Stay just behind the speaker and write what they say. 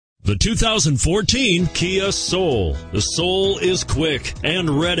The 2014 Kia Soul. The Soul is quick and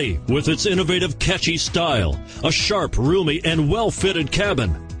ready with its innovative, catchy style, a sharp, roomy, and well-fitted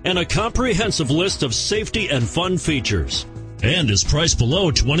cabin, and a comprehensive list of safety and fun features. And is priced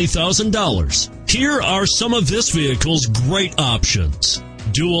below $20,000. Here are some of this vehicle's great options: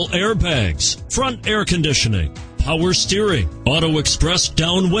 dual airbags, front air conditioning, power steering, auto express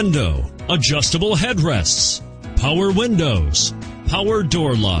down window, adjustable headrests, power windows, power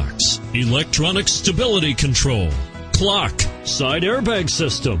door locks, electronic stability control, clock, side airbag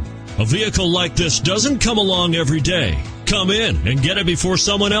system. A vehicle like this doesn't come along every day. Come in and get it before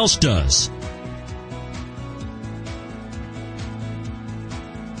someone else does.